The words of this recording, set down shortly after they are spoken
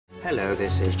Hello,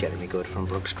 this is Jeremy Goode from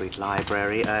Brook Street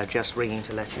Library. Just ringing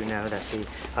to let you know that The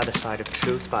Other Side of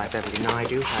Truth by Beverly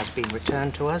Naidu has been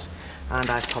returned to us, and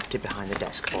I've popped it behind the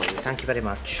desk for you. Thank you very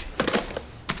much.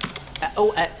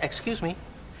 Excuse me.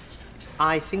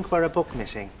 I think we're a book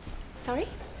missing. Sorry?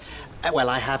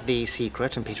 Well, I have The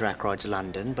Secret and Peter Ackroyd's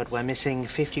London, but we're missing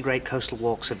 50 Great Coastal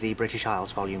Walks of the British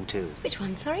Isles, Volume 2. Which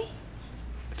one, sorry?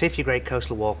 50 Great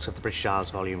Coastal Walks of the British Isles,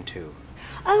 Volume 2.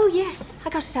 Oh, yes. I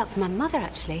got it out for my mother,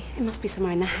 actually. It must be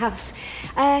somewhere in the house.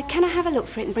 Can I have a look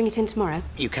for it and bring it in tomorrow?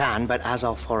 You can, but as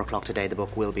of 4 o'clock today, the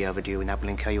book will be overdue, and that will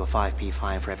incur you a 5p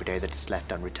fine for every day that it's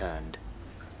left unreturned.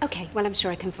 OK, well, I'm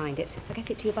sure I can find it. I'll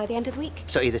get it to you by the end of the week.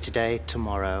 So either today,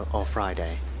 tomorrow, or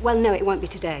Friday? Well, no, it won't be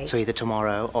today. So either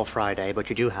tomorrow or Friday, but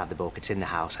you do have the book. It's in the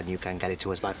house, and you can get it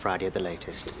to us by Friday at the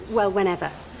latest. Well,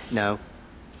 whenever. No,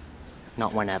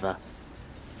 not whenever.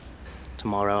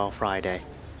 Tomorrow or Friday.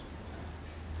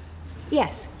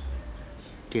 Yes.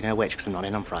 Do you know which? Because I'm not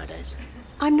in on Fridays.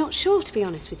 I'm not sure, to be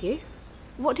honest with you.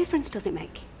 What difference does it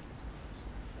make?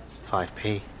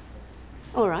 5p.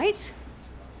 All right.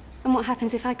 And what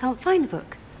happens if I can't find the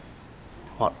book?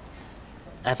 What?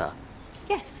 Ever?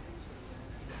 Yes.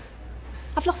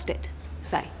 I've lost it,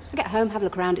 say. I get home, have a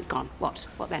look around, it's gone. What?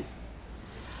 What then?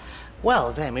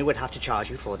 Well, then we would have to charge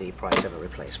you for the price of a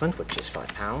replacement, which is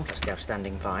 £5, plus the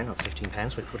outstanding fine of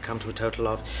 15p, which would come to a total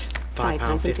of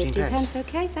 £5.15. £5.15,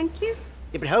 OK, thank you.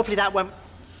 Yeah, but hopefully that won't...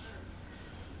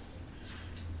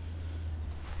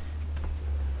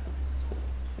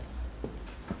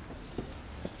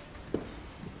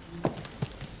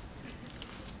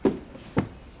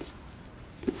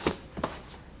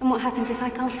 And what happens if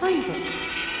I can't find the book?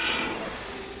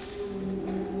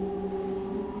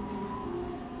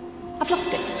 I've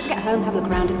lost it. I get home, have a look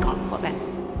around, it's gone. What then?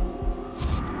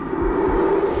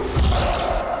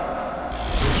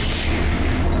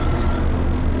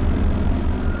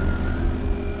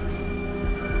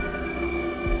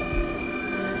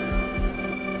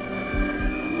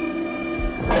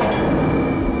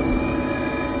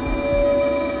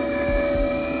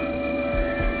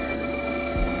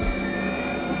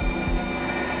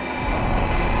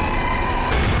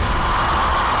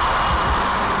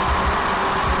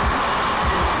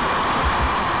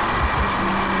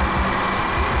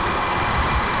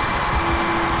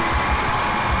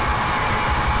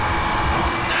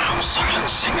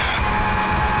 Singer.